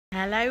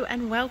Hello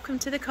and welcome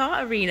to the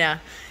car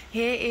arena.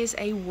 Here is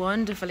a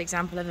wonderful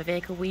example of a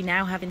vehicle we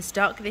now have in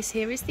stock. This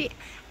here is the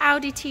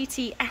Audi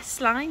TT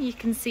S line. You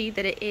can see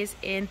that it is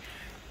in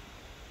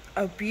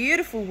a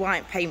beautiful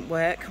white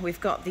paintwork. We've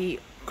got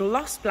the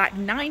gloss black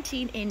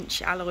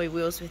 19-inch alloy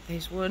wheels with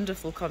those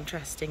wonderful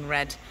contrasting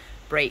red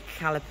brake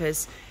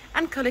calipers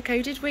and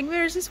colour-coded wing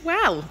mirrors as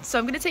well. So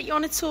I'm going to take you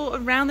on a tour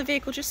around the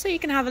vehicle just so you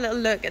can have a little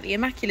look at the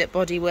immaculate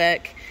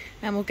bodywork,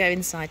 and we'll go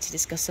inside to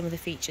discuss some of the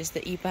features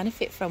that you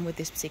benefit from with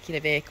this particular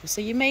vehicle. So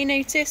you may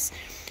notice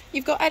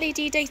you've got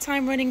LED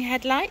daytime running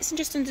headlights, and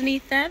just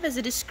underneath there's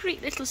a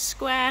discreet little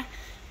square.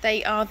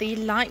 They are the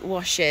light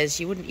washers.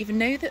 You wouldn't even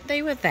know that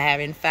they were there,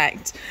 in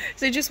fact.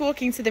 So just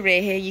walking to the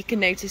rear here, you can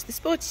notice the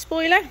sporty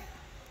spoiler.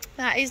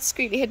 That is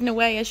discreetly hidden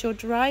away as you're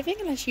driving,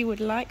 unless you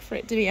would like for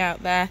it to be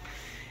out there.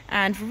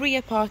 And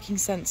rear parking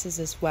sensors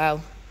as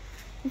well.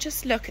 And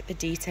just look at the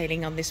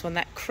detailing on this one,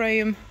 that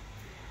chrome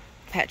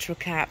petrol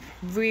cap,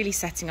 really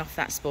setting off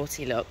that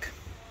sporty look.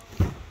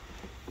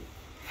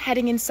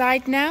 Heading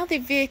inside now, the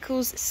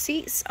vehicle's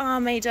seats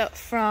are made up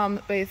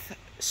from both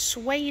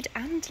suede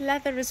and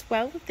leather as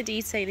well, with the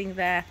detailing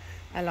there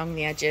along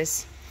the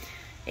edges.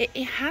 It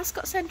has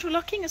got central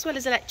locking as well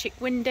as electric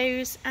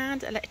windows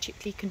and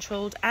electrically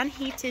controlled and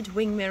heated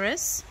wing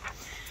mirrors.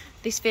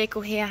 This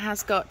vehicle here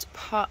has got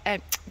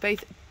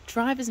both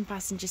drivers and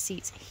passenger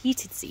seats,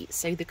 heated seats,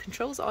 so the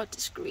controls are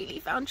discreetly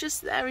found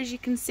just there, as you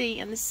can see,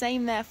 and the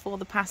same there for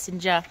the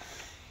passenger.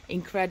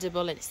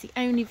 Incredible, and it's the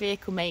only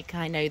vehicle make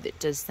I know that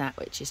does that,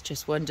 which is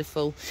just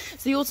wonderful.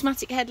 So the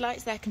automatic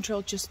headlights, they're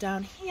controlled just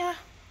down here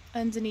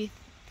underneath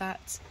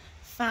that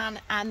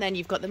fan, and then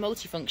you've got the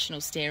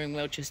multifunctional steering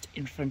wheel just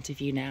in front of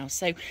you now.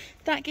 So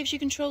that gives you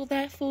control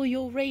there for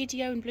your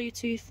radio and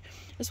Bluetooth,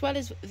 as well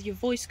as your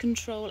voice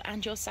control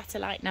and your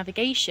satellite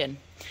navigation.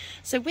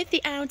 So with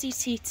the Audi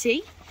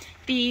TT,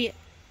 the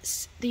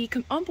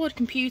onboard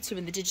computer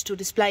and the digital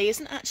display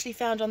isn't actually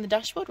found on the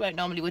dashboard, where it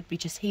normally would be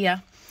just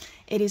here.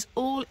 It is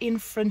all in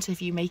front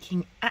of you,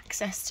 making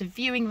access to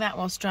viewing that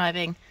whilst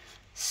driving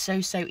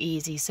so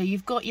easy. So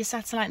you've got your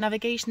satellite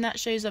navigation that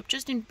shows up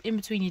just in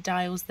between your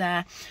dials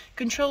there,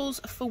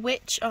 controls for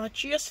which are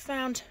just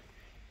found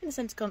in the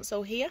centre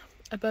console here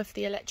above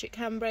the electric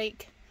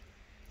handbrake,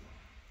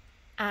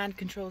 and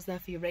controls there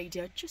for your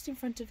radio just in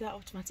front of that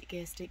automatic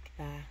gear stick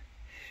there.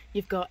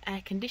 You've got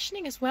air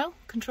conditioning as well,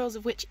 controls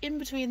of which in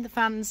between the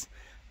fans,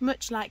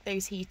 much like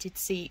those heated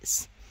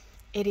seats.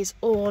 It is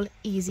all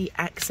easy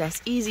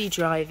access, easy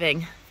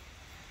driving.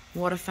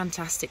 What a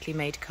fantastically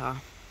made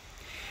car.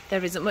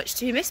 There isn't much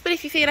to miss, but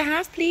if you feel I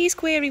have, please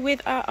query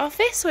with our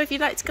office, or if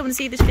you'd like to come and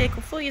see this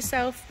vehicle for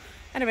yourself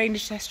and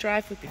arrange a test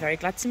drive, we'd be very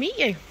glad to meet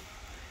you.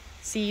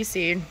 See you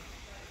soon.